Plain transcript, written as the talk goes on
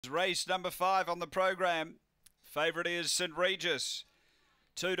Race number 5 on the program. Favourite is St Regis.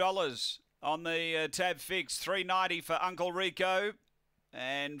 $2 on the tab fix. $3.90 for Uncle Rico.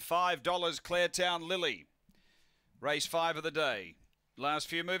 And $5 Claretown Lily. Race 5 of the day. Last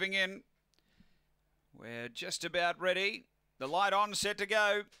few moving in. We're just about ready. The light on, set to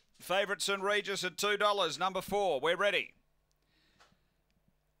go. Favourite St Regis at $2. Number 4, we're ready.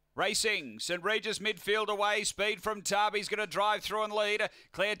 Racing, St Regis midfield away, speed from Tarby's going to drive through and lead.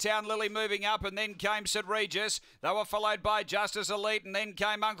 Claretown Lily moving up, and then came St Regis. They were followed by Justice Elite, and then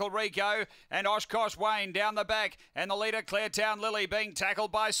came Uncle Rico and Oshkosh Wayne down the back. And the leader, Claretown Lily, being tackled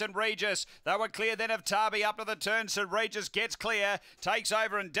by St Regis. They were clear then of Tarby up to the turn. St Regis gets clear, takes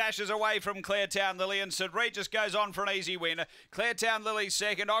over and dashes away from Claretown Lily, and St Regis goes on for an easy win. Claretown Lily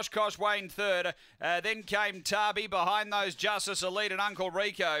second, Oshkosh Wayne third. Then came Tarby behind those Justice Elite and Uncle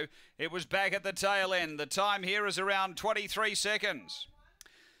Rico. It was back at the tail end. The time here is around 23 seconds.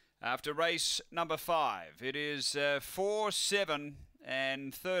 After race number 5, it is 4-7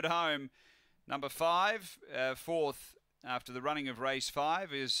 and third home. Number 5, fourth after the running of race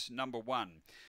 5 is number 1.